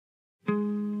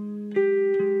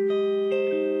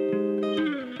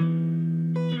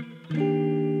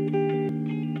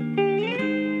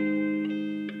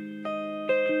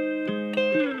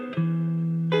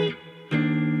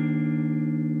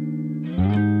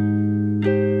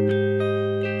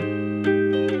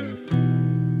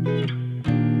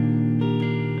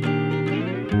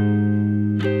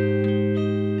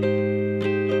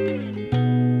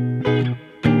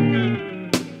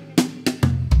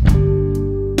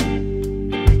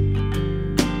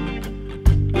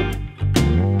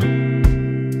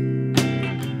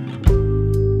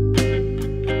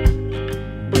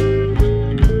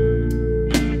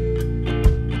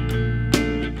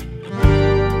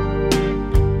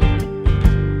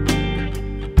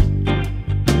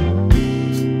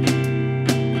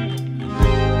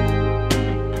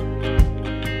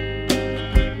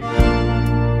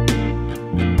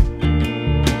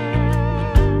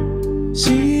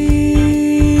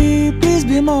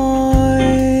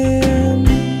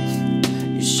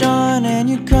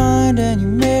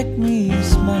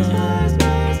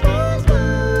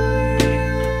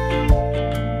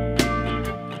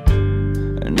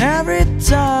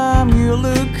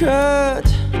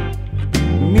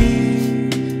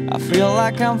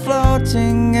like I'm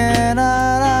floating and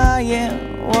I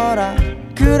am what I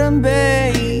couldn't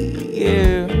be.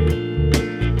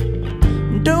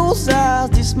 Those eyes,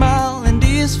 this smile and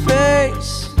this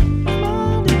face,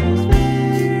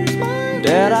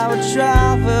 that I would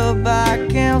travel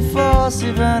back and forth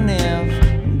even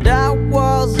if that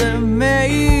was a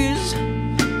maze.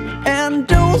 And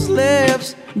those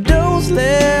lips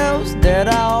that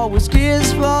I always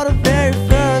kiss for the very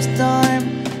first time.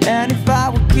 And if I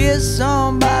would kiss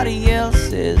somebody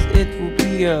else's, it would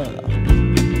be a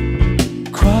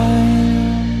crime.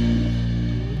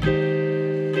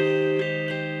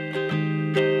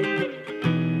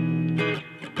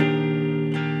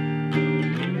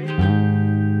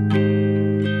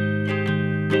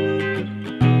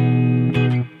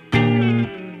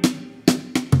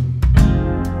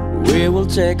 We will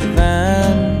take a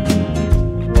van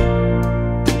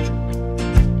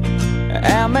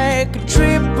and make a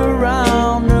trip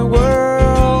around the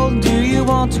world. Do you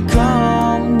want to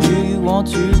come? Do you want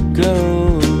to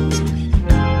go?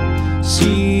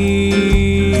 See,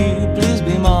 please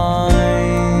be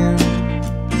mine.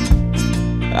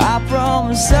 I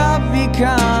promise I'll be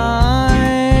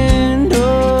kind.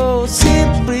 Oh, see,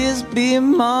 please be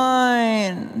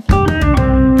mine.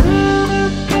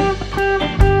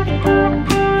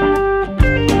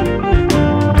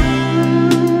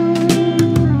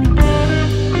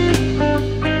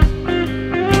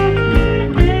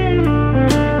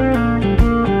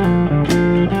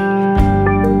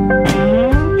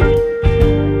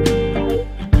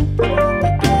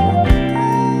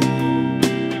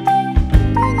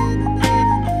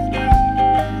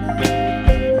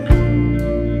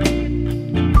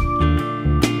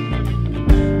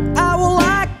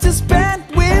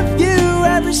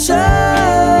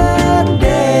 Sunday,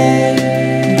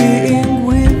 being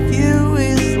with you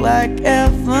is like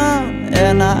heaven,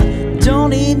 and I don't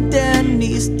need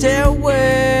any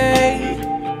stairway.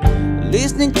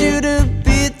 Listening to the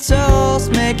Beatles,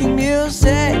 making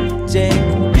music,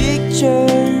 taking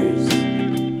pictures,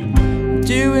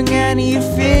 doing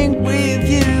anything with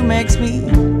you makes me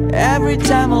every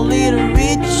time a little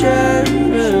richer.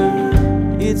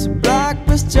 It's a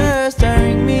blockbuster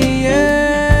staring me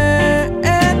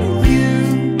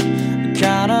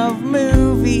kind of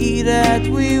movie that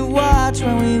we watched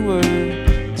when we were